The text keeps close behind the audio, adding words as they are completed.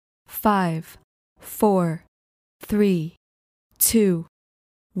5, 4, 3, 2,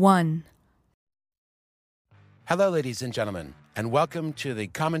 1. Hello, ladies and gentlemen, and welcome to the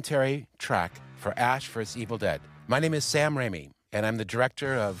commentary track for Ash vs. Evil Dead. My name is Sam Raimi, and I'm the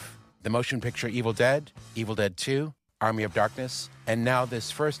director of the motion picture Evil Dead 2, Army of Darkness, and now this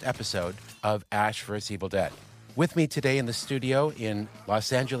first episode of Ash vs. Evil Dead. With me today in the studio in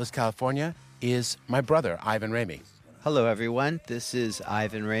Los Angeles, California, is my brother, Ivan Raimi. Hello, everyone. This is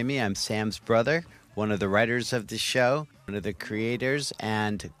Ivan Raimi. I'm Sam's brother, one of the writers of the show, one of the creators,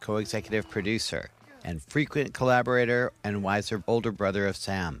 and co-executive producer, and frequent collaborator and wiser older brother of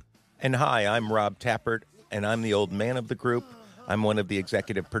Sam. And hi, I'm Rob Tapert, and I'm the old man of the group. I'm one of the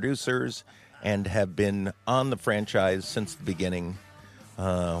executive producers and have been on the franchise since the beginning,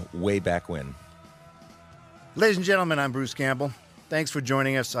 way back when. Ladies and gentlemen, I'm Bruce Campbell. Thanks for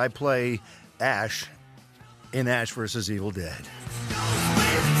joining us. I play Ash in Ash vs. Evil Dead.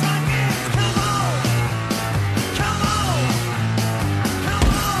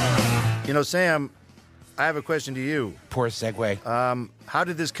 You know, Sam, I have a question to you. Poor segue. How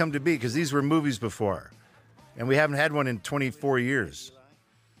did this come to be? Because these were movies before, and we haven't had one in 24 years.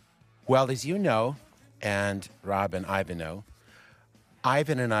 Well, as you know, and Rob and Ivan know,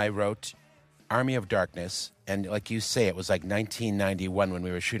 Ivan and I wrote Army of Darkness, and like you say, it was like 1991 when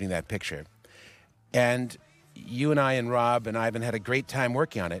we were shooting that picture. And you and I and Rob and Ivan had a great time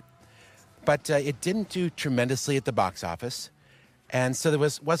working on it, but it didn't do tremendously at the box office, and so there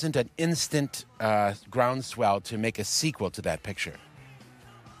wasn't an instant groundswell to make a sequel to that picture.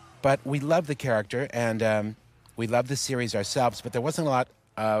 But we loved the character, and we loved the series ourselves, but there wasn't a lot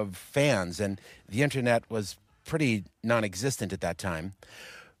of fans, and the internet was pretty non-existent at that time.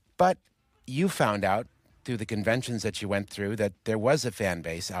 But you found out through the conventions that you went through that there was a fan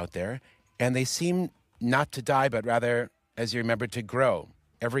base out there, and they seemed not to die, but rather, as you remember, to grow.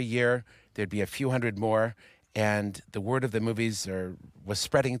 Every year, there'd be a few hundred more, and the word of the movies was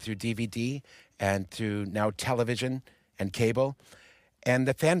spreading through DVD and through now television and cable. And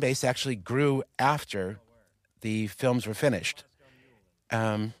the fan base actually grew after the films were finished.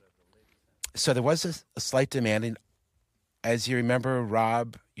 So there was a slight demand. And as you remember,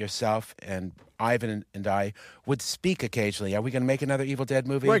 Rob, yourself, and Ivan and I would speak occasionally. Are we going to make another Evil Dead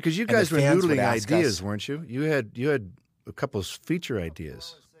movie? Right, because you guys were fans would noodling ask ideas, us. weren't you? You had a couple of feature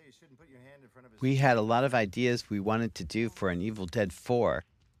ideas. We had a lot of ideas we wanted to do for an Evil Dead 4.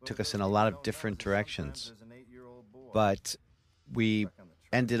 Took us in a lot of different directions. But we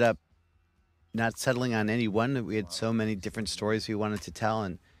ended up not settling on any one. We had so many different stories we wanted to tell,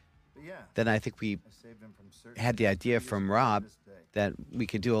 and then I think we had the idea from Rob that we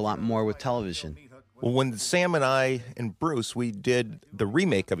could do a lot more with television. Well, when Sam and I and Bruce, we did the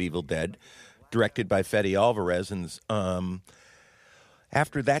remake of Evil Dead, directed by Fede Alvarez, and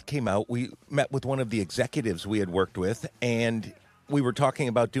after that came out, we met with one of the executives we had worked with, and we were talking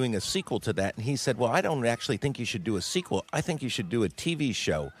about doing a sequel to that, and he said, well, I don't actually think you should do a sequel. I think you should do a TV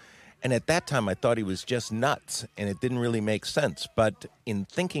show. And at that time, I thought he was just nuts, and it didn't really make sense. But in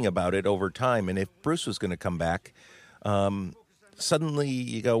thinking about it over time, and if Bruce was going to come back, suddenly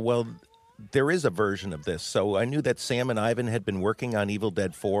you go, well, there is a version of this. So I knew that Sam and Ivan had been working on Evil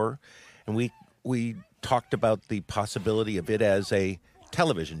Dead 4, and we talked about the possibility of it as a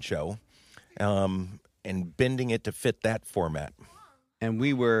television show and bending it to fit that format. And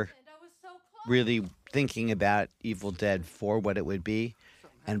we were really thinking about Evil Dead 4, what it would be,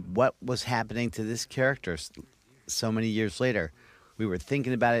 and what was happening to this character so many years later. We were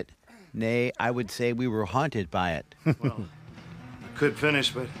thinking about it. Nay, I would say we were haunted by it. Well, I could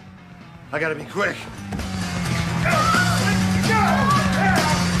finish, but I got to be quick.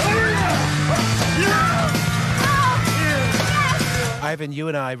 Ivan, you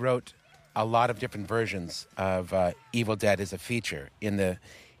and I wrote a lot of different versions of Evil Dead as a feature in the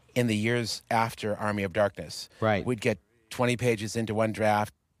years after Army of Darkness. Right. We'd get 20 pages into one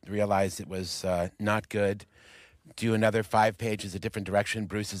draft, realize it was not good, do another 5 pages a different direction.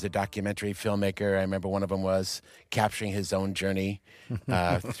 Bruce is a documentary filmmaker. I remember one of them was capturing his own journey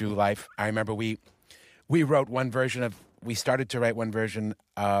through life. I remember we started to write one version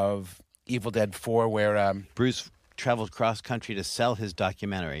of Evil Dead 4 where Bruce traveled cross country to sell his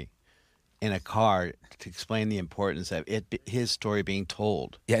documentary in a car to explain the importance of his story being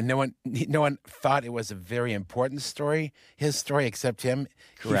told. Yeah, no one thought it was a very important story, his story, except him.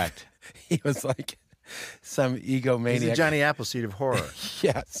 Correct. He was like some egomaniac. He's the Johnny Appleseed of horror.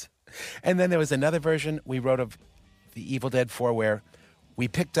 Yes. And then there was another version we wrote of the Evil Dead 4 where we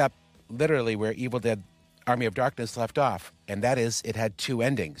picked up literally where Evil Dead Army of Darkness left off, and that is it had two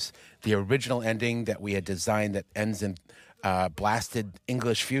endings. The original ending that we had designed that ends in blasted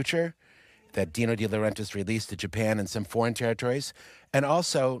English future that Dino De Laurentiis released to Japan and some foreign territories. And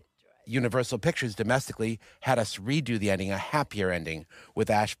also, Universal Pictures domestically had us redo the ending, a happier ending, with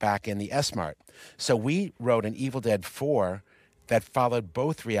Ash back in the S-Mart. So we wrote an Evil Dead 4 that followed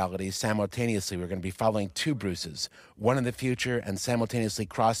both realities simultaneously. We're going to be following two Bruces, one in the future and simultaneously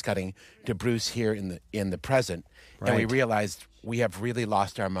cross-cutting to Bruce here in the present. Right. And we realized we have really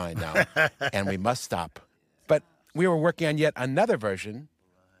lost our mind now, and we must stop. But we were working on yet another version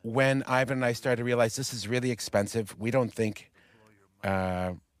when Ivan and I started to realize this is really expensive. We don't think,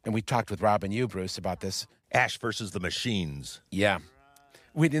 and we talked with Rob and you, Bruce, about this. Ash versus the Machines. Yeah.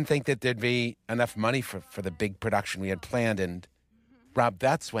 We didn't think that there'd be enough money for the big production we had planned. And Rob,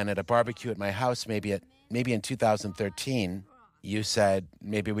 that's when at a barbecue at my house, maybe in 2013, you said,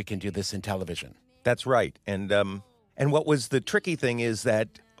 maybe we can do this in television. That's right. And what was the tricky thing is that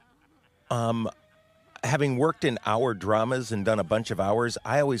having worked in hour dramas and done a bunch of hours,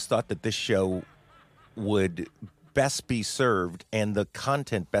 I always thought that this show would best be served and the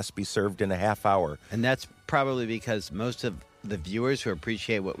content best be served in a half hour. And that's probably because most of the viewers who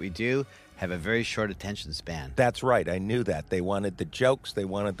appreciate what we do have a very short attention span. That's right. I knew that. They wanted the jokes. They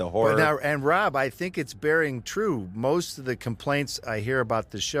wanted the horror. But now, and Rob, I think it's bearing true. Most of the complaints I hear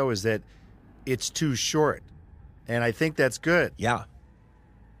about the show is that it's too short. And I think that's good. Yeah.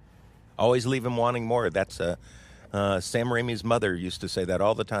 Always leave him wanting more. That's Sam Raimi's mother used to say that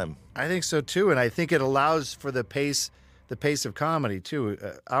all the time. I think so, too. And I think it allows for the pace of comedy, too.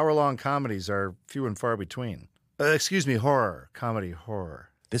 Hour-long comedies are few and far between. Horror. Comedy horror.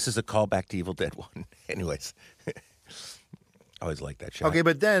 This is a callback to Evil Dead 1. Anyways, I always like that show. Okay,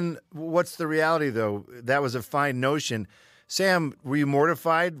 but then what's the reality, though? That was a fine notion. Sam, were you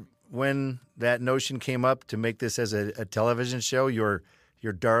mortified when that notion came up to make this as a television show, your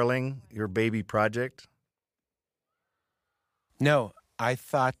darling, your baby project? No, I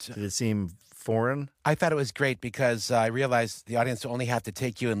thought... Did it seem foreign? I thought it was great because I realized the audience will only have to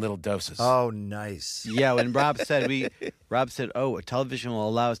take you in little doses. Oh, nice. Yeah, when Rob said, oh, a television will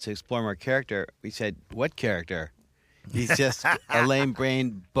allow us to explore more character, we said, what character? He's just a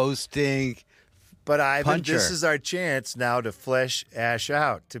lame-brained, boasting But Ivan, puncher. This is our chance now to flesh Ash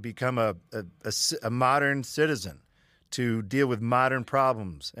out, to become a modern citizen, to deal with modern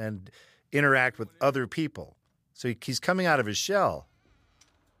problems and interact with other people. So he's coming out of his shell.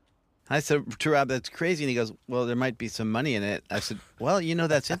 I said to Rob, that's crazy. And he goes, well, there might be some money in it. I said, well,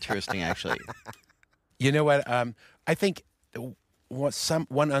 that's interesting, actually. You know what? I think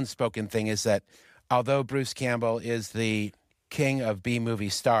one unspoken thing is that although Bruce Campbell is the king of B-movie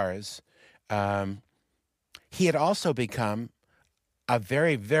stars, he had also become a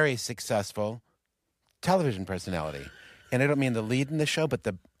very, very successful television personality. And I don't mean the lead in the show, but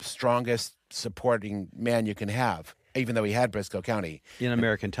the strongest supporting man you can have, even though he had Briscoe County. In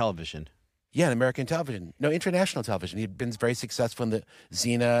American television. Yeah, in American television. No, international television. He'd been very successful in the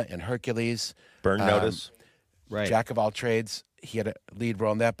Xena and Hercules. Burn Notice. Right. Jack of all trades. He had a lead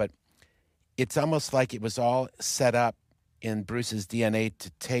role in that. But it's almost like it was all set up in Bruce's DNA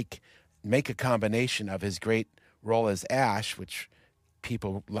to make a combination of his great role as Ash, which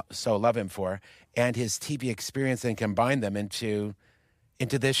people so love him for, and his TV experience, and combine them into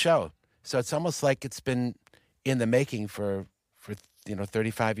this show. So it's almost like it's been in the making for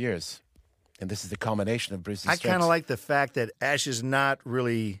 35 years. And this is the culmination of Bruce's strengths. I kind of like the fact that Ash is not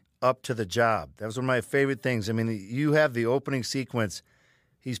really up to the job. That was one of my favorite things. I mean, you have the opening sequence.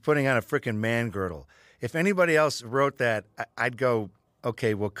 He's putting on a freaking man girdle. If anybody else wrote that, I'd go,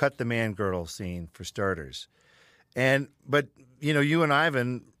 okay, we'll cut the man girdle scene for starters. But you and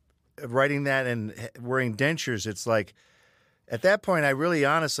Ivan writing that and wearing dentures, it's like, at that point,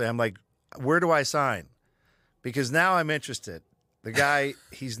 I'm like, where do I sign? Because now I'm interested. The guy,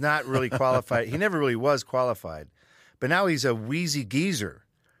 he's not really qualified. He never really was qualified. But now he's a wheezy geezer.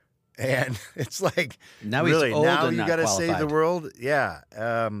 And it's like, now he's really, old now and you not got to qualified. save the world? Yeah.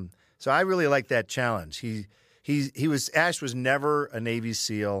 So I really like that challenge. Ash was never a Navy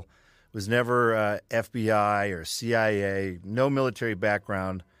SEAL, was never FBI or CIA, no military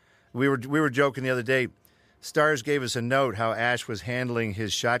background. We were joking the other day. Stars gave us a note how Ash was handling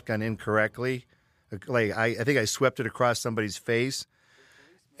his shotgun incorrectly. Like I think I swept it across somebody's face.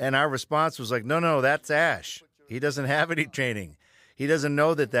 And our response was like, no, that's Ash. He doesn't have any training. He doesn't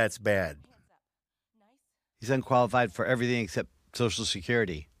know that that's bad. He's unqualified for everything except Social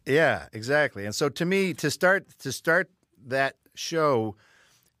Security. Yeah, exactly. And so to me, to start that show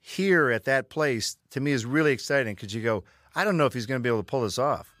here at that place, to me is really exciting because you go, I don't know if he's going to be able to pull this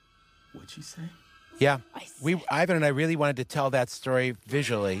off. What'd you say? Yeah. Ivan and I really wanted to tell that story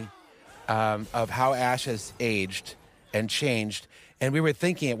visually of how Ash has aged and changed. And we were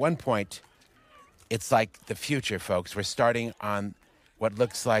thinking at one point, it's like the future, folks. We're starting on what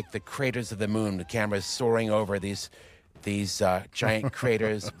looks like the craters of the moon. The camera's soaring over these giant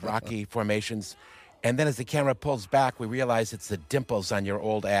craters, rocky formations. And then as the camera pulls back, we realize it's the dimples on your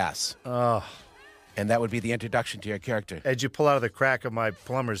old ass. Oh. And that would be the introduction to your character. As you pull out of the crack of my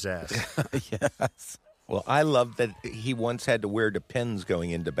plumber's ass. Yes. Well, I love that he once had to wear Depends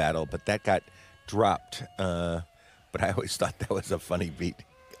going into battle, but that got dropped. But I always thought that was a funny beat.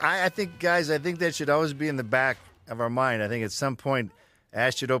 I think, guys, that should always be in the back of our mind. I think at some point,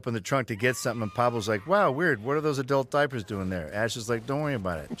 Ash should open the trunk to get something, and Pablo's like, wow, weird. What are those adult diapers doing there? Ash is like, don't worry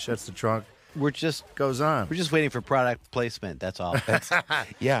about it. Shuts the trunk. Goes on. We're just waiting for product placement. That's all.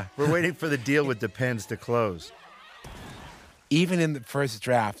 Yeah. We're waiting for the deal with Depends to close. Even in the first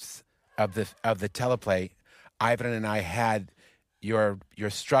drafts of the teleplay, Ivan and I had your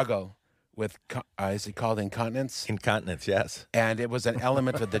struggle with, is it called incontinence? Incontinence, yes. And it was an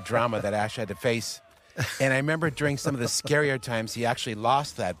element of the drama that Ash had to face. And I remember during some of the scarier times, he actually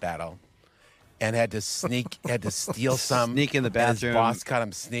lost that battle and had to steal some. Sneak in the bathroom. And his boss caught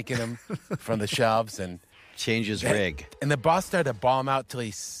him sneaking him from the shelves and change his rig. And the boss started to bawl him out till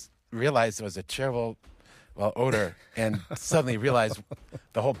he realized it was a terrible, odor, and suddenly realized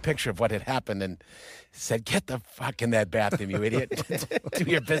the whole picture of what had happened and said, "Get the fuck in that bathroom, you idiot! Do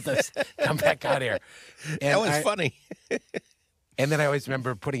your business. Come back out here." And that was funny. And then I always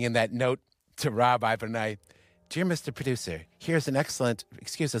remember putting in that note to Rob, Ivan, and I. Dear Mr. Producer, here's an excellent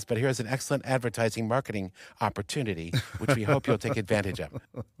advertising marketing opportunity, which we hope you'll take advantage of.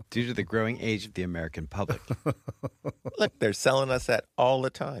 Due to the growing age of the American public. Look, they're selling us that all the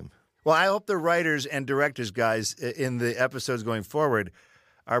time. Well, I hope the writers and directors, guys, in the episodes going forward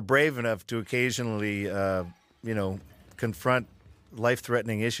are brave enough to occasionally, confront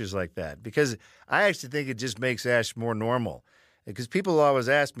life-threatening issues like that. Because I actually think it just makes Ash more normal. Because people always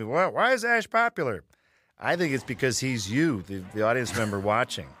ask me, well, why is Ash popular? I think it's because he's you, the audience member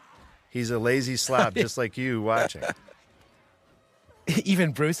watching. He's a lazy slob just like you watching.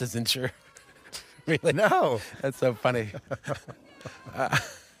 Even Bruce isn't sure. Really? No. That's so funny.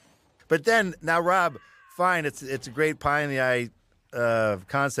 But then, now, Rob, fine, it's a great pie in the eye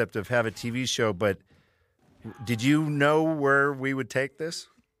concept of have a TV show, but did you know where we would take this?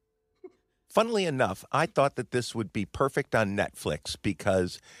 Funnily enough, I thought that this would be perfect on Netflix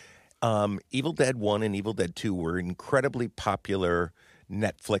because Evil Dead 1 and Evil Dead 2 were incredibly popular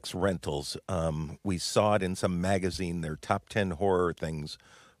Netflix rentals. We saw it in some magazine, their top 10 horror things.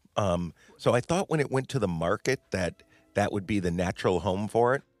 So I thought when it went to the market that would be the natural home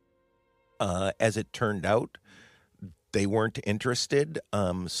for it. As it turned out, they weren't interested.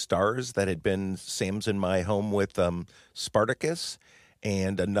 Stars that had been Sam's in my home with Spartacus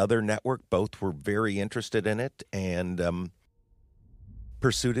and another network, both were very interested in it and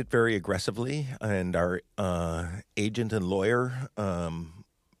pursued it very aggressively. And our agent and lawyer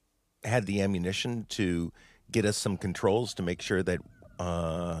had the ammunition to get us some controls to make sure that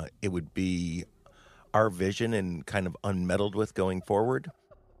it would be our vision and kind of unmeddled with going forward.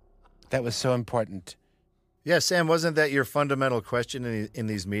 That was so important. Yeah, Sam, wasn't that your fundamental question in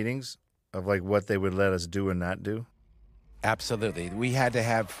these meetings of like what they would let us do and not do? Absolutely. We had to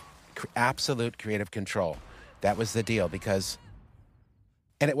have absolute creative control. That was the deal because,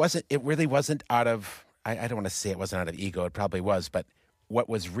 and it really wasn't out of, I don't want to say it wasn't out of ego, it probably was, but what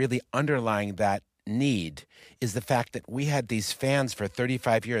was really underlying that need is the fact that we had these fans for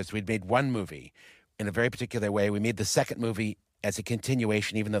 35 years. We'd made one movie in a very particular way. We made the second movie as a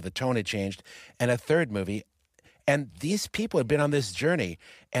continuation, even though the tone had changed, and a third movie. And these people had been on this journey,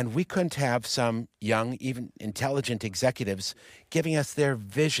 and we couldn't have some young, even intelligent executives giving us their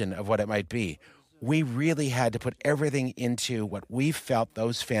vision of what it might be. We really had to put everything into what we felt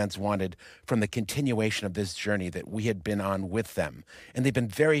those fans wanted from the continuation of this journey that we had been on with them. And they've been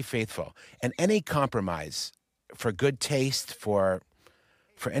very faithful. And any compromise for good taste, for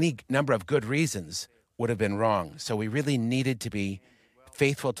any number of good reasons, would have been wrong. So we really needed to be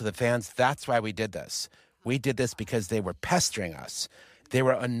faithful to the fans. That's why we did this. We did this because they were pestering us. They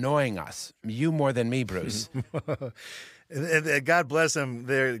were annoying us. You more than me, Bruce. God bless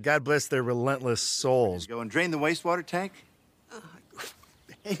them. God bless their relentless souls. Go and drain the wastewater tank?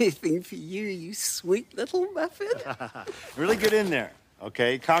 Anything for you, you sweet little muffin. Really get in there,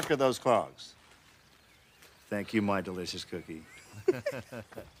 okay? Conquer those clogs. Thank you, my delicious cookie.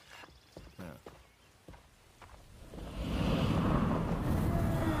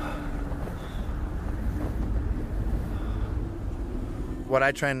 What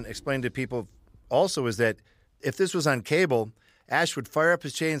I try and explain to people also is that if this was on cable, Ash would fire up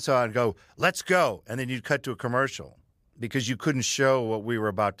his chainsaw and go, "Let's go," and then you'd cut to a commercial. because you couldn't show what we were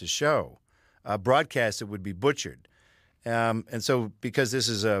about to show. Broadcast, it would be butchered. And so because this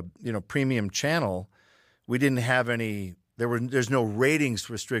is a premium channel, we didn't have any. There's no ratings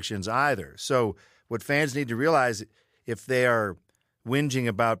restrictions either. So what fans need to realize, if they are whinging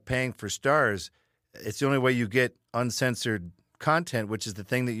about paying for stars, it's the only way you get uncensored content, which is the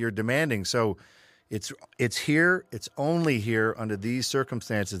thing that you're demanding. So it's here. It's only here under these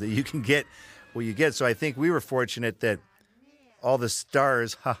circumstances that you can get what you get. So I think we were fortunate that all the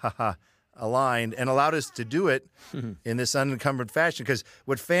stars, aligned and allowed us to do it in this unencumbered fashion. Because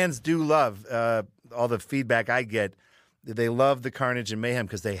what fans do love, all the feedback I get, they love the carnage and mayhem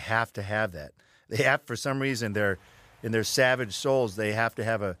because they have to have that. They have, for some reason, in their savage souls, they have to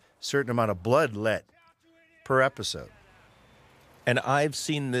have a certain amount of blood let per episode. And I've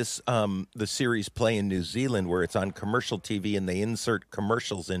seen this, the series play in New Zealand where it's on commercial TV and they insert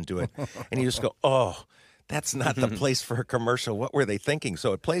commercials into it. And you just go, oh, that's not the place for a commercial. What were they thinking?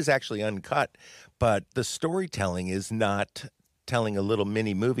 So it plays actually uncut, but the storytelling is not telling a little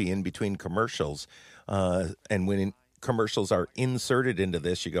mini movie in between commercials. And when commercials are inserted into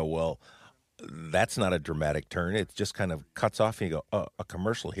this, you go, well, that's not a dramatic turn. It just kind of cuts off and you go, oh, a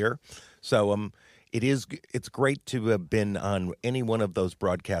commercial here. So it's great to have been on any one of those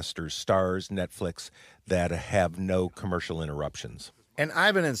broadcasters, Stars, Netflix, that have no commercial interruptions. And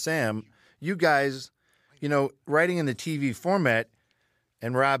Ivan and Sam, you guys, writing in the TV format,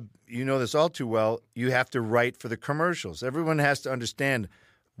 and Rob, you know this all too well, you have to write for the commercials. Everyone has to understand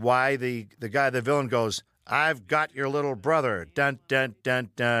why the villain goes, I've got your little brother, dun, dun,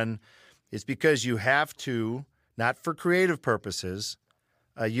 dun, dun. It's because you have to, not for creative purposes,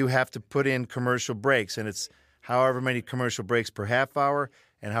 you have to put in commercial breaks, and it's however many commercial breaks per half hour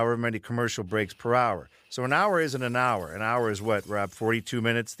and however many commercial breaks per hour. So an hour isn't an hour. An hour is what, Rob, 42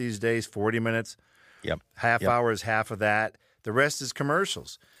 minutes these days, 40 minutes? Yep. Half hour is half of that. The rest is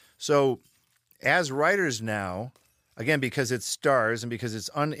commercials. So as writers now, again, because it's Stars and because it's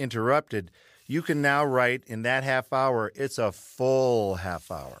uninterrupted, you can now write in that half hour, it's a full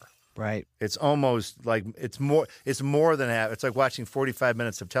half hour. Right. It's almost like it's more than half. It's like watching 45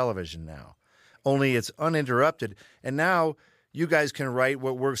 minutes of television now. Only it's uninterrupted. And now you guys can write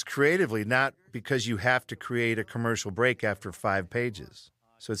what works creatively, not because you have to create a commercial break after 5 pages.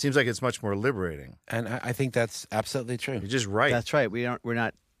 So it seems like it's much more liberating. And I think that's absolutely true. You just write. That's right. We're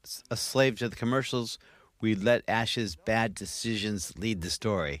not a slave to the commercials. We let Ash's bad decisions lead the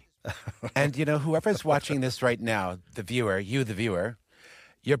story. And, whoever's watching this right now, the viewer,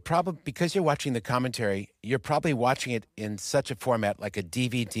 you're probably, because you're watching the commentary, you're probably watching it in such a format like a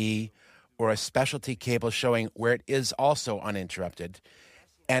DVD or a specialty cable showing where it is also uninterrupted.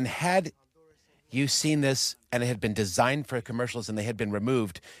 And had you seen this and it had been designed for commercials and they had been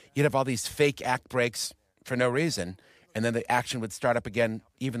removed, you'd have all these fake act breaks for no reason. And then the action would start up again,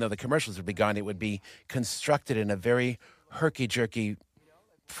 even though the commercials would be gone. It would be constructed in a very herky-jerky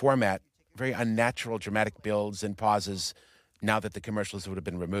format, very unnatural dramatic builds and pauses now that the commercials would have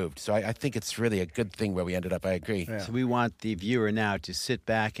been removed. So I think it's really a good thing where we ended up. I agree. Yeah. So we want the viewer now to sit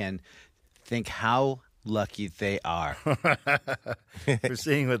back and think how lucky they are. For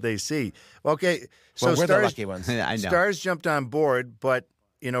seeing what they see. Okay, so Well, we're the Stars, lucky ones. I know. Stars jumped on board, but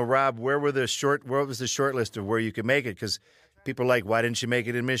Rob, where was the short list of where you could make it? Because people are like, why didn't you make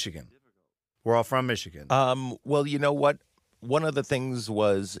it in Michigan? We're all from Michigan. Well, you know what? One of the things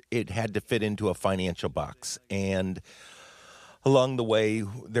was it had to fit into a financial box. And along the way,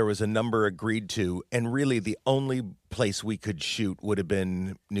 there was a number agreed to. And really, the only place we could shoot would have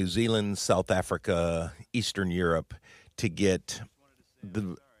been New Zealand, South Africa, Eastern Europe to get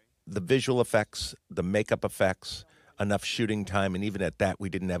the visual effects, the makeup effects, enough shooting time. And even at that, we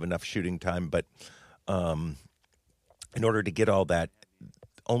didn't have enough shooting time. But in order to get all that,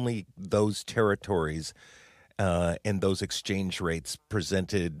 only those territories and those exchange rates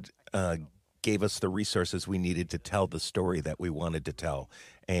presented gave us the resources we needed to tell the story that we wanted to tell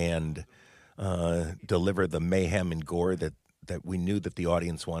and deliver the mayhem and gore that we knew that the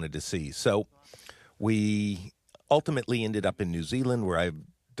audience wanted to see. So we ultimately ended up in New Zealand, where I've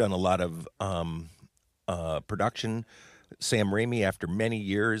done a lot of production. Sam Raimi, after many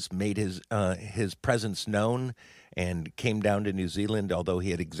years, made his presence known and came down to New Zealand. Although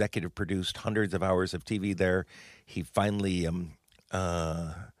he had executive produced hundreds of hours of TV there, he finally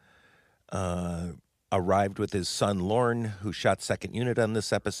arrived with his son Lorne, who shot second unit on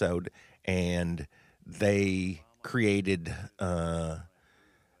this episode, and they created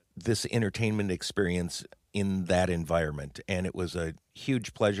this entertainment experience in that environment. And it was a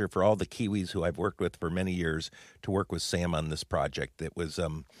huge pleasure for all the Kiwis who I've worked with for many years to work with Sam on this project. It was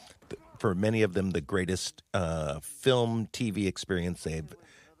for many of them, the greatest film, TV experience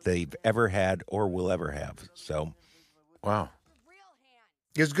they've ever had or will ever have. So, Wow.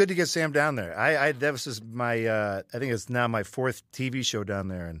 It was good to get Sam down there. That was just my, I think it's now my 4th TV show down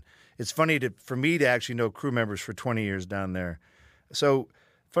there. And it's funny for me to actually know crew members for 20 years down there. So,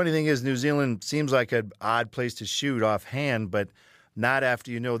 funny thing is, New Zealand seems like an odd place to shoot offhand, but not after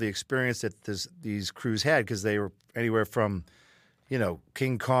you know the experience that these crews had, because they were anywhere from,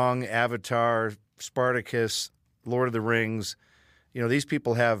 King Kong, Avatar, Spartacus, Lord of the Rings. These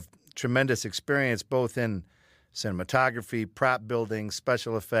people have tremendous experience both in cinematography, prop building,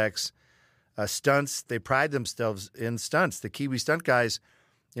 special effects, stunts. They pride themselves in stunts. The Kiwi stunt guys,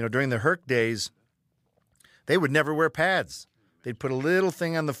 during the Herc days, they would never wear pads. They'd put a little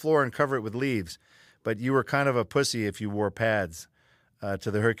thing on the floor and cover it with leaves. But you were kind of a pussy if you wore pads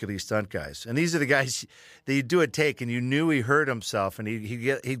to the Hercules stunt guys. And these are the guys that you'd do a take and you knew he hurt himself, and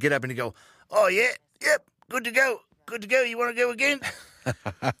he'd get up and he'd go, "Oh, yeah, yep, good to go. Good to go. You want to go again?"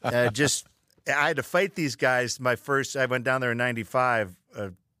 I had to fight these guys. I went down there in 95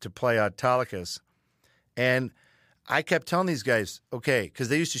 to play Autolycus. And I kept telling these guys, okay, because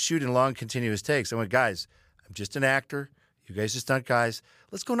they used to shoot in long, continuous takes. I went, guys, I'm just an actor. You guys are stunt guys.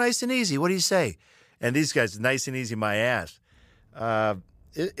 Let's go nice and easy. What do you say? And these guys, nice and easy, my ass.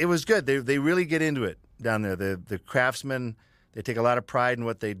 It was good. They really get into it down there. The craftsmen, they take a lot of pride in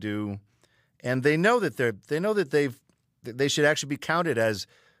what they do. And they know that they should actually be counted as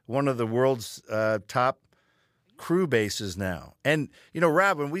one of the world's top crew bases now. And,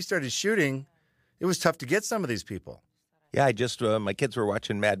 Rob, when we started shooting, it was tough to get some of these people. yeah, I just, my kids were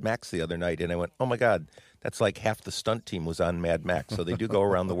watching Mad Max the other night, and I went, oh, my God, that's like half the stunt team was on Mad Max. So they do go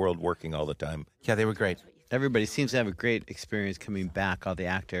around the world working all the time. Yeah, they were great. Everybody seems to have a great experience coming back, all the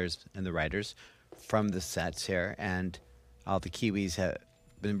actors and the writers from the sets here, and all the Kiwis have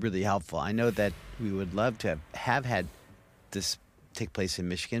been really helpful. I know that we would love to have had this take place in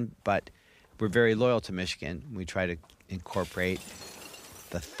Michigan, but we're very loyal to Michigan. We try to incorporate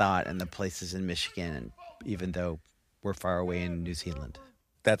the thought and the places in Michigan, and even though we're far away in New Zealand.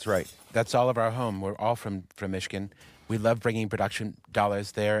 That's right. That's all of our home. We're all from Michigan. We love bringing production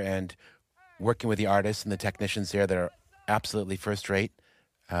dollars there and working with the artists and the technicians there that are absolutely first rate.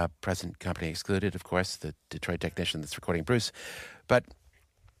 Present company excluded, of course, the Detroit technician that's recording Bruce. But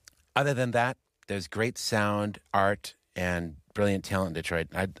other than that, there's great sound, art, and brilliant talent in Detroit.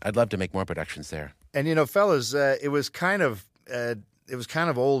 I'd love to make more productions there. And fellas, it was kind of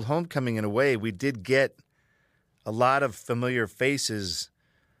old homecoming in a way. We did get a lot of familiar faces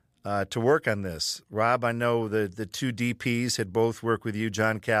to work on this. Rob, I know the two DPs had both worked with you,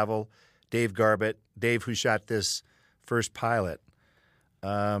 John Campbell, Dave Garbett, Dave who shot this first pilot.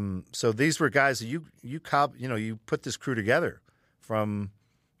 So these were guys that you put this crew together from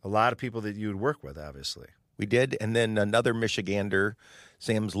a lot of people that you would work with, obviously. We did, and then another Michigander,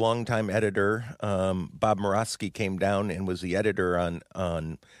 Sam's longtime editor, Bob Morosky, came down and was the editor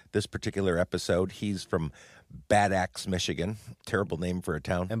on this particular episode. He's from Bad Axe, Michigan. Terrible name for a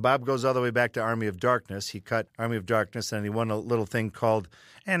town. And Bob goes all the way back to Army of Darkness. He cut Army of Darkness, and he won a little thing called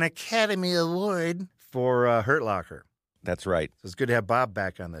an Academy Award for Hurt Locker. That's right. So it's good to have Bob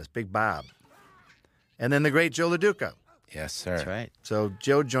back on this, Big Bob. And then the great Joe LaDuca. Yes, sir. That's right. So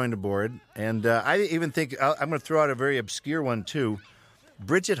Joe joined aboard, and I even think I'm going to throw out a very obscure one too.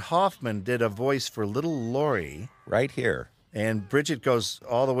 Bridget Hoffman did a voice for Little Laurie. Right here. And Bridget goes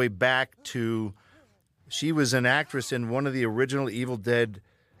all the way back to, she was an actress in one of the original Evil Dead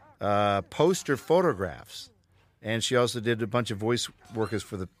poster photographs. And she also did a bunch of voice workers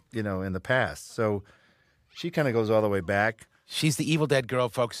for in the past. So she kind of goes all the way back. She's the Evil Dead girl,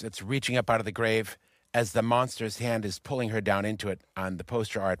 folks, that's reaching up out of the grave as the monster's hand is pulling her down into it on the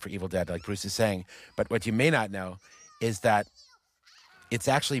poster art for Evil Dead, like Bruce is saying. But what you may not know is that it's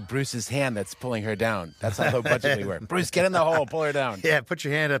actually Bruce's hand that's pulling her down. That's how low budget we were. Bruce, get in the hole, pull her down. Yeah, put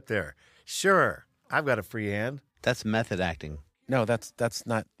your hand up there. Sure, I've got a free hand. That's method acting. No, that's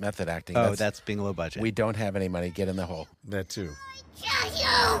not method acting. Oh, that's being low budget. We don't have any money. Get in the hole. That too.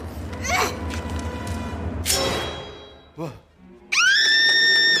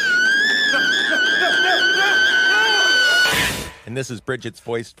 And this is Bridget's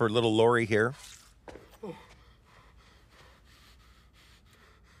voice for Little Laurie here.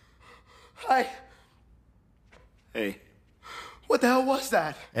 Hi. Hey. What the hell was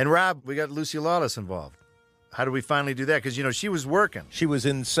that? And Rob, we got Lucy Lawless involved. How did we finally do that? Because, she was working. She was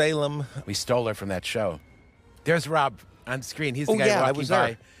in Salem. We stole her from that show. There's Rob on screen. He's the Oh, guy yeah, I walking was by,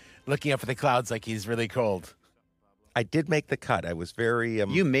 there. looking up at the clouds like he's really cold. I did make the cut. I was very...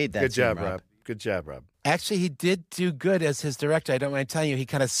 You made that Good scene, job, Rob. Good job, Rob. Actually, he did do good as his director. I don't mind telling you, he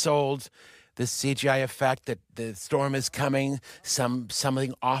kind of sold the CGI effect that the storm is coming.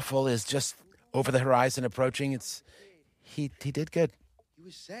 Something awful is just over the horizon approaching. He did good.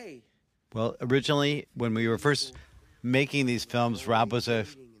 Well, originally, when we were first making these films, Rob was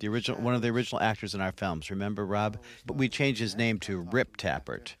one of the original actors in our films. Remember, Rob? But we changed his name to Rip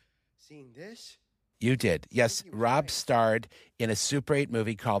Tapert. You did. Yes, Rob starred in a Super 8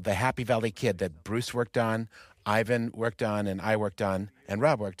 movie called The Happy Valley Kid that Bruce worked on, Ivan worked on, and I worked on, and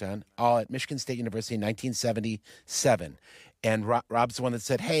Rob worked on, all at Michigan State University in 1977. And Rob's the one that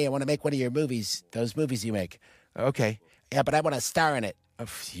said, hey, I want to make one of your movies, those movies you make. Okay. Yeah, but I want to star in it.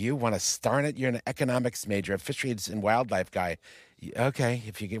 If you want to star in it? You're an economics major, a fisheries and wildlife guy. Okay,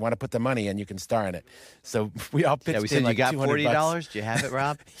 if you want to put the money in, you can star in it. So we all pitched we said, in like you got $200. $40? Do you have it,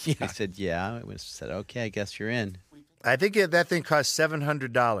 Rob? Yeah. He said, yeah. We said, okay, I guess you're in. I think that thing cost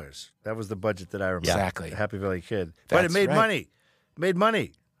 $700. That was the budget that I remember. Exactly. The Happy Valley Kid. But it That's made right. money. Made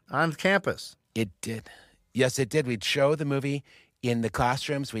money on campus. It did. Yes, it did. We'd show the movie in the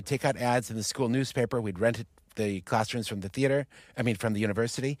classrooms. We'd take out ads in the school newspaper. We'd rent the classrooms from the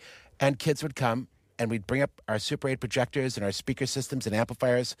university, and kids would come, and we'd bring up our Super 8 projectors and our speaker systems and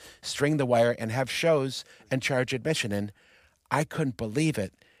amplifiers, string the wire, and have shows and charge admission. And I couldn't believe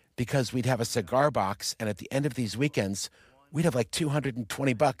it because we'd have a cigar box, and at the end of these weekends, we'd have like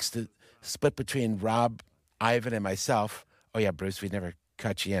 $220 to split between Rob, Ivan, and myself. Oh, yeah, Bruce, we'd never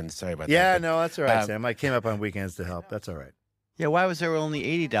cut you in. Sorry about that. Yeah, but, no, that's all right, Sam. I came up on weekends to help. That's all right. Yeah, why was there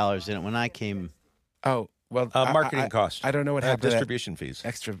only $80 in it when I came? Oh, well, Marketing costs. I don't know what happened. Distribution fees.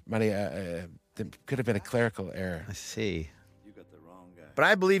 Extra money. There could have been a clerical error. I see. But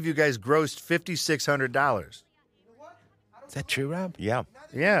I believe you guys grossed $5,600. Is that true, Rob? Yeah.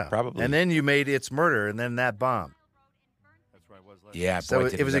 Yeah. Probably. And then you made It's Murder, and then that bomb. Yeah. So boy,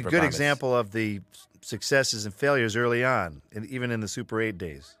 did it was a never good promise. example of the successes and failures early on, and even in the Super 8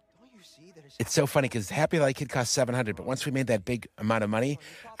 days. It's so funny because Happy Valley Kid cost $700, but once we made that big amount of money,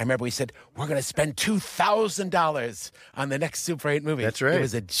 I remember we said we're going to spend $2,000 on the next Super 8 movie. That's right. It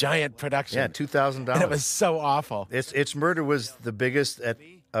was a giant production. Yeah, $2,000. And it was so awful. It's Murder was the biggest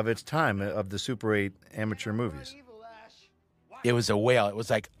of its time of the Super 8 amateur movies. It was a whale. It was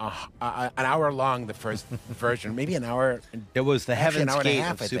like an hour long, the first version, maybe an hour. It was the Actually, an Heaven's hour and a Gate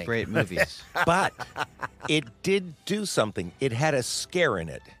half, of I think. Super 8 movies. But it did do something. It had a scare in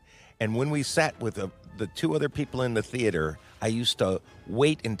it. And when we sat with the two other people in the theater, I used to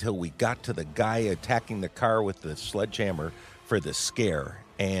wait until we got to the guy attacking the car with the sledgehammer for the scare.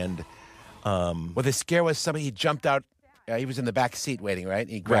 And Well, the scare was somebody, he jumped out. He was in the back seat waiting, right?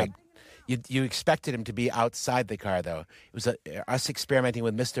 He grabbed. You expected him to be outside the car, though. It was us experimenting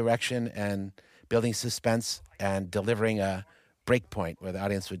with misdirection and building suspense and delivering a break point where the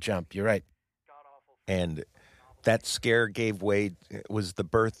audience would jump. You're right. and that scare gave way. Was the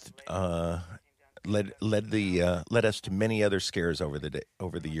birth led us to many other scares over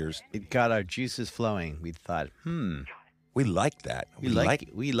the years. It got our juices flowing. We thought, We liked that.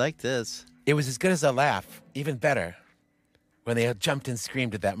 we like this. It was as good as a laugh, even better, when they jumped and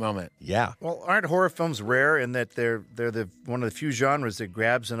screamed at that moment. Yeah. Well, aren't horror films rare in that they're one of the few genres that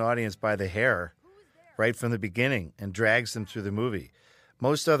grabs an audience by the hair right from the beginning and drags them through the movie?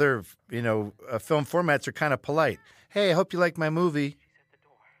 Most other, film formats are kind of polite. Hey, I hope you like my movie.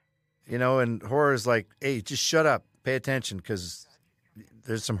 And horror is like, hey, just shut up, pay attention, because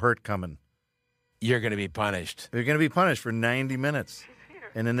there's some hurt coming. You're going to be punished. You're going to be punished for 90 minutes,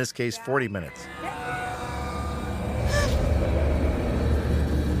 and in this case, 40 minutes.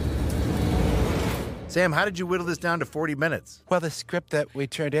 Sam, how did you whittle this down to 40 minutes? Well, the script that we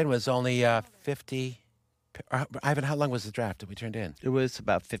turned in was only 50. Ivan, how long was the draft that we turned in? It was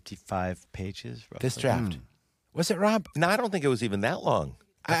about 55 pages. Roughly. This draft. Was it, Rob? No, I don't think it was even that long.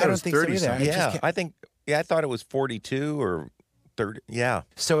 thought it don't was think so 30 either. something. I thought it was 42 or 30. Yeah.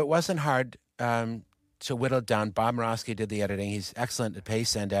 So it wasn't hard to whittle it down. Bob Morosky did the editing. He's excellent at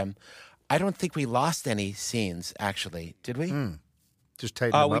pace. And I don't think we lost any scenes, actually. Did we? Just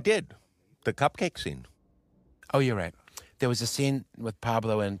tighten them We up. did. The cupcake scene. Oh, you're right. There was a scene with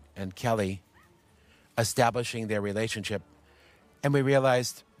Pablo and Kelly establishing their relationship. And we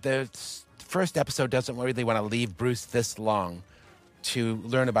realized the first episode doesn't really want to leave Bruce this long to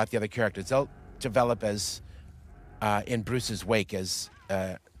learn about the other characters. They'll develop as in Bruce's wake as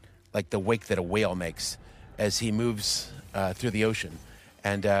like the wake that a whale makes as he moves through the ocean.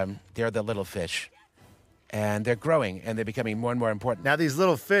 And they're the little fish. And they're growing, and they're becoming more and more important. Now, these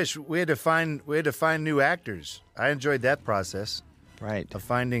little fish, we had to find new actors. I enjoyed that process Right. of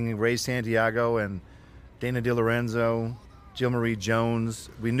finding Ray Santiago and Dana DiLorenzo, Jill Marie Jones.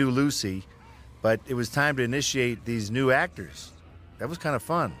 We knew Lucy. but it was time to initiate these new actors. That was kind of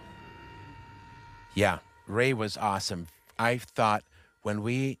fun. Yeah, Ray was awesome. I thought when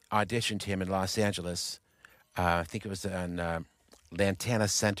we auditioned him in Los Angeles, I think it was on Lantana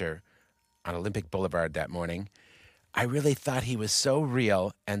Center on Olympic Boulevard that morning, I really thought he was so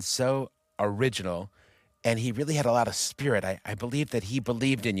real and so original, and he really had a lot of spirit. I believe that he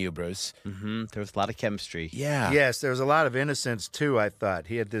believed in you, Bruce. Mm-hmm. There was a lot of chemistry. Yeah. Yes, there was a lot of innocence, too, I thought.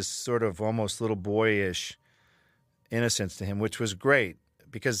 He had this sort of almost little boyish innocence to him, which was great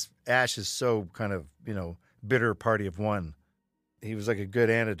because Ash is so kind of, bitter party of one. He was like a good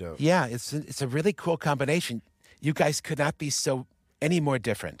antidote. Yeah, it's a really cool combination. You guys could not be so any more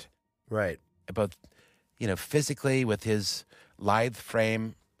different. Right. Both, physically with his lithe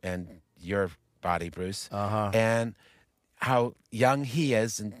frame and your body, Bruce, and how young he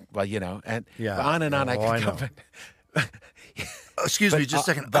is, and and on and on. I could go. But, excuse me, just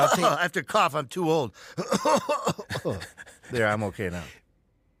a second. I have to cough. I'm too old. There, I'm okay now.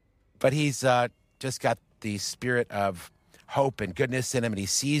 But he's just got the spirit of hope and goodness in him, and he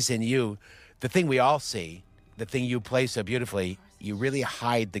sees in you the thing we all see, the thing you play so beautifully. You really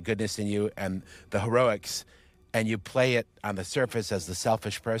hide the goodness in you and the heroics, and you play it on the surface as the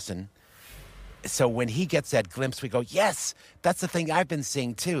selfish person. So when he gets that glimpse, we go, yes, that's the thing I've been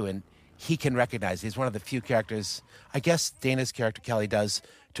seeing too. And he can recognize. He's one of the few characters, I guess Dana's character, Kelly, does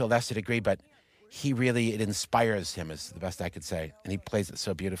to a lesser degree, but it inspires him, is the best I could say. And he plays it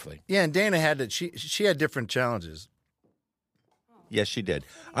so beautifully. Yeah, and Dana had she had different challenges. Yes, she did.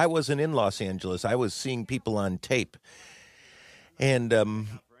 I wasn't in Los Angeles. I was seeing people on tape. And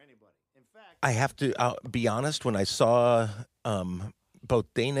I have to be honest, when I saw both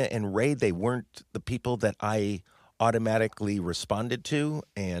Dana and Ray, they weren't the people that I automatically responded to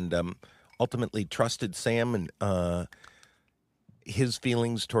and ultimately trusted Sam and his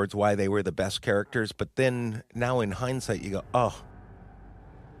feelings towards why they were the best characters. But then now in hindsight, you go,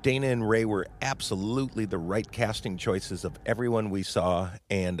 Dana and Ray were absolutely the right casting choices of everyone we saw.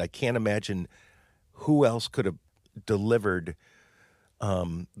 And I can't imagine who else could have delivered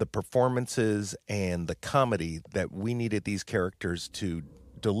the performances and the comedy that we needed these characters to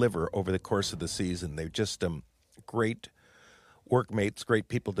deliver over the course of the season. They're just great workmates, great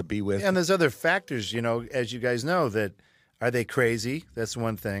people to be with. And there's other factors, as you guys know, that are they crazy? That's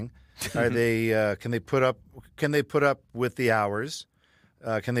one thing. Are they? Can they put up with the hours?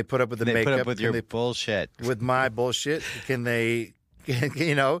 Can they put up with the makeup? Put up with your bullshit? With my bullshit? Can they?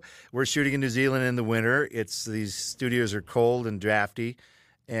 We're shooting in New Zealand in the winter. These studios are cold and drafty,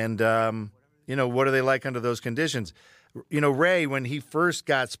 and what are they like under those conditions? Ray, when he first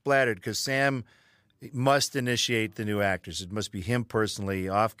got splattered, because Sam must initiate the new actors. It must be him personally,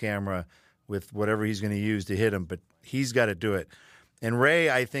 off camera, with whatever he's going to use to hit him, but he's got to do it. And Ray,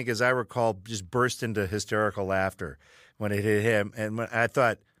 I think, as I recall, just burst into hysterical laughter when it hit him, and I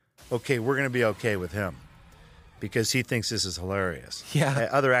thought, okay, we're going to be okay with him, because he thinks this is hilarious. Yeah.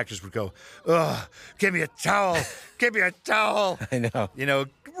 Other actors would go, ugh, give me a towel. Give me a towel. I know.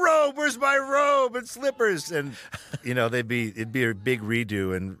 Robe, where's my robe and slippers? And, it'd be a big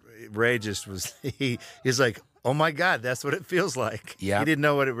redo. And Ray just he's like, oh my God, that's what it feels like. Yeah. He didn't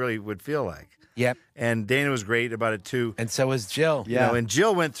know what it really would feel like. Yep. And Dana was great about it too. And so was Jill. Yeah. And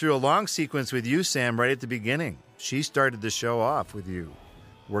Jill went through a long sequence with you, Sam, right at the beginning. She started the show off with you,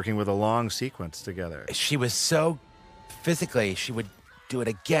 working with a long sequence together. She was so physically, she would do it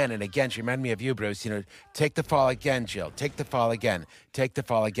again and again. She reminded me of you, Bruce. Take the fall again, Jill. Take the fall again. Take the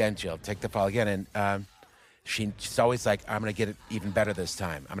fall again, Jill. Take the fall again. And she's always like, I'm going to get it even better this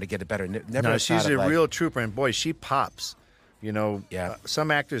time. I'm going to get it better. Never. She's a real trooper, and boy, she pops. Yeah.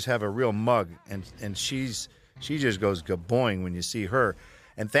 Some actors have a real mug, and she just goes gaboing when you see her.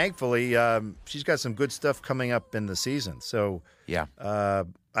 And thankfully, she's got some good stuff coming up in the season. So yeah,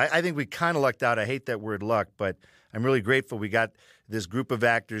 I think we kind of lucked out. I hate that word luck, but I'm really grateful we got this group of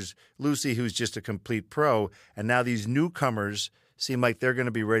actors, Lucy, who's just a complete pro, and now these newcomers seem like they're going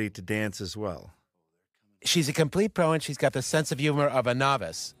to be ready to dance as well. She's a complete pro, and she's got the sense of humor of a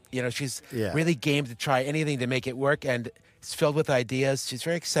novice. She's really game to try anything to make it work, and it's filled with ideas. She's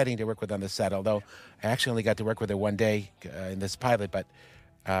very exciting to work with on the set, although I actually only got to work with her one day in this pilot, but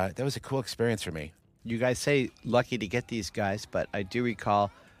that was a cool experience for me. You guys say lucky to get these guys, but I do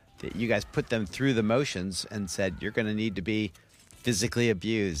recall that you guys put them through the motions and said, you're going to need to be physically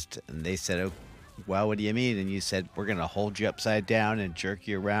abused. And they said, oh, well, what do you mean? And you said, we're going to hold you upside down and jerk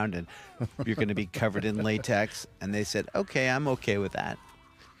you around, and you're going to be covered in latex. And they said, okay, I'm okay with that.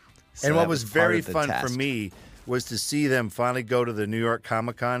 So and what that was part very of the fun task. for me was to see them finally go to the New York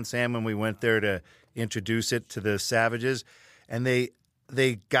Comic-Con, Sam, when we went there to introduce it to the Savages. And they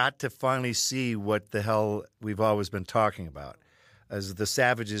they got to finally see what the hell we've always been talking about, as the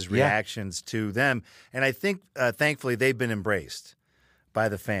Savages' reactions to them. And I think, thankfully, they've been embraced by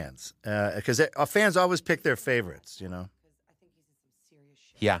the fans. Because fans always pick their favorites, you know?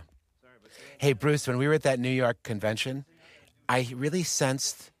 Yeah. Hey, Bruce, when we were at that New York convention, I really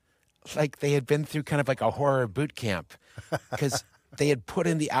sensed like they had been through kind of like a horror boot camp because they had put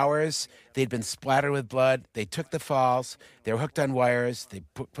in the hours. They'd been splattered with blood. They took the falls. They were hooked on wires. They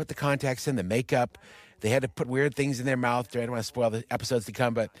put the contacts in, the makeup. They had to put weird things in their mouth. I don't want to spoil the episodes to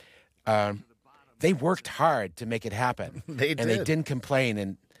come, but they worked hard to make it happen. They did. And they didn't complain.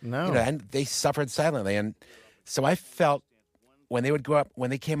 And, No. you know, and they suffered silently. And so I felt when they would go up, when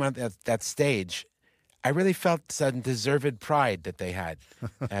they came on that stage, I really felt some deserved pride that they had.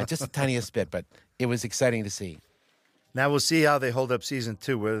 Just the tiniest bit, but it was exciting to see. Now we'll see how they hold up season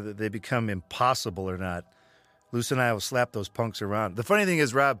 2, whether they become impossible or not. Luce and I will slap those punks around. The funny thing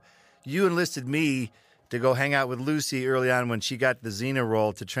is, Rob, you enlisted me to go hang out with Lucy early on when she got the Xena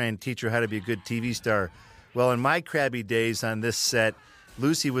role to try and teach her how to be a good TV star. Well, in my crabby days on this set,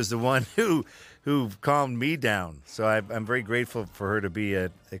 Lucy was the one who calmed me down. So I'm very grateful for her to be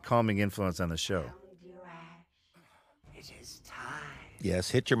a calming influence on the show. It is time. Yes,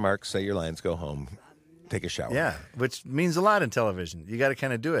 hit your mark, say your lines, go home, take a shower. Yeah, which means a lot in television. You got to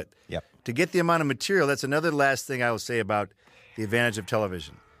kind of do it. Yep. To get the amount of material, that's another last thing I will say about the advantage of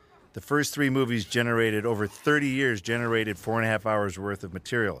television. The first 3 movies generated, over 30 years, generated 4.5 hours worth of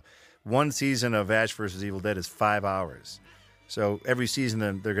material. One season of Ash vs. Evil Dead is 5 hours. So every season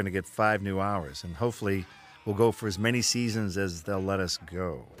they're going to get 5 new hours. And hopefully we'll go for as many seasons as they'll let us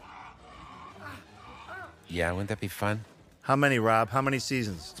go. Yeah, wouldn't that be fun? How many, Rob? How many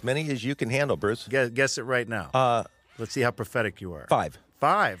seasons? As many as you can handle, Bruce. Guess it right now. Let's see how prophetic you are. 5.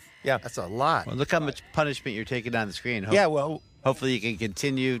 5? Yeah. That's a lot. Well, look how much punishment you're taking on the screen. Yeah, well, Hopefully you can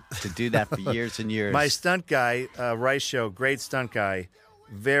continue to do that for years and years. My stunt guy, Rice Show, great stunt guy,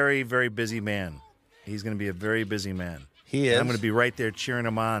 very, very busy man. He's going to be a very busy man. He is. And I'm going to be right there cheering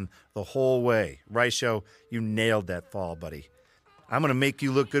him on the whole way. Rice Show, you nailed that fall, buddy. I'm going to make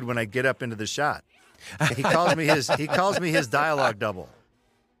you look good when I get up into the shot. He calls me his dialogue double.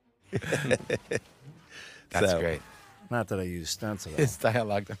 That's great. Not that I use stunts at all. His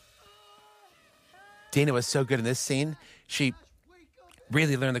dialogue. Dana was so good in this scene. She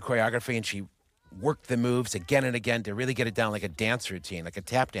really learned the choreography and she worked the moves again and again to really get it down like a dance routine, like a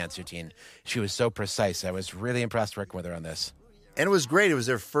tap dance routine. She was so precise. I was really impressed working with her on this. And it was great. It was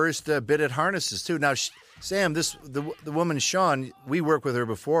their first bit at harnesses, too. Now, Sam, the woman, Sean, we worked with her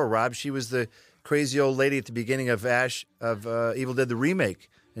before, Rob. She was the crazy old lady at the beginning of Evil Dead, the remake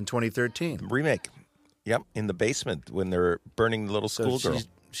in 2013. Remake. Yep, in the basement when they're burning the little schoolgirl.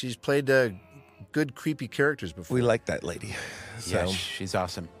 She's played good, creepy characters before. We like that lady. Yeah, she's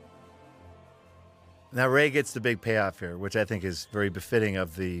awesome. Now, Ray gets the big payoff here, which I think is very befitting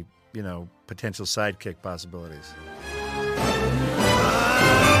of the, potential sidekick possibilities.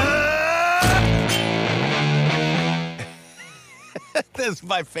 That's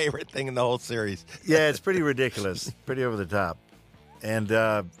my favorite thing in the whole series. Yeah, it's pretty ridiculous, pretty over the top. And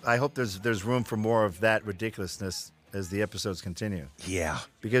I hope there's room for more of that ridiculousness as the episodes continue. Yeah.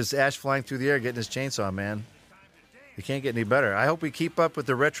 Because Ash flying through the air, getting his chainsaw, man. You can't get any better. I hope we keep up with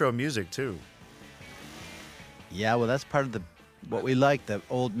the retro music, too. Yeah, well, that's part of what we like, the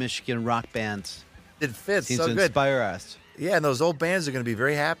old Michigan rock bands. It fits Seems so to good. inspire us. Yeah, and those old bands are going to be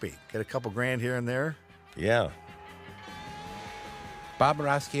very happy. Get a couple grand here and there. Yeah. Bob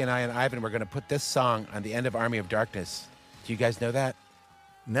Murawski and I and Ivan were going to put this song on the end of Army of Darkness. Do you guys know that?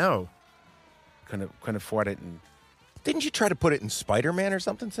 No. Couldn't afford it. And Didn't you try to put it in Spider-Man or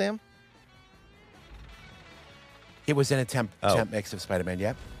something, Sam? it was in a temp mix of Spider-Man,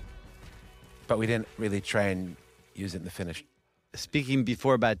 yep. But we didn't really try and use it in the finish. Speaking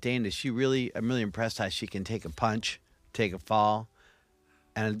before about Dana, I'm really impressed how she can take a punch, take a fall.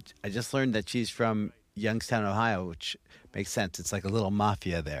 And I just learned that she's from Youngstown, Ohio, which makes sense. It's like a little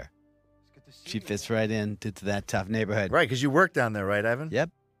mafia there. She fits right into that tough neighborhood. Right, because you worked down there, right, Ivan? Yep.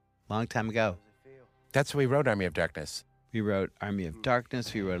 Long time ago. That's why we wrote Army of Darkness. We wrote Army of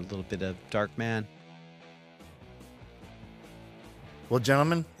Darkness. We wrote a little bit of Dark Man. Well,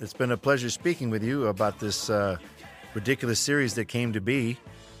 gentlemen, it's been a pleasure speaking with you about this ridiculous series that came to be.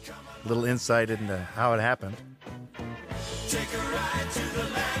 A little insight into how it happened.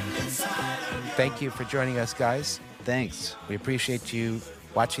 Thank you for joining us, guys. Thanks. We appreciate you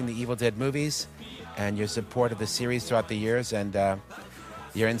watching the Evil Dead movies and your support of the series throughout the years and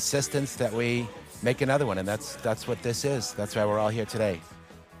your insistence that we make another one. And that's what this is. That's why we're all here today.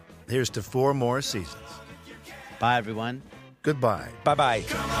 Here's to 4 more seasons. Bye, everyone. Goodbye. Bye-bye.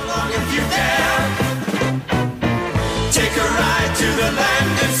 Come along if you dare. Take a ride to the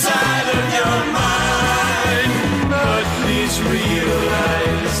land inside of your mind. But please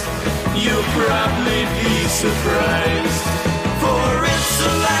realize you'll probably be surprised.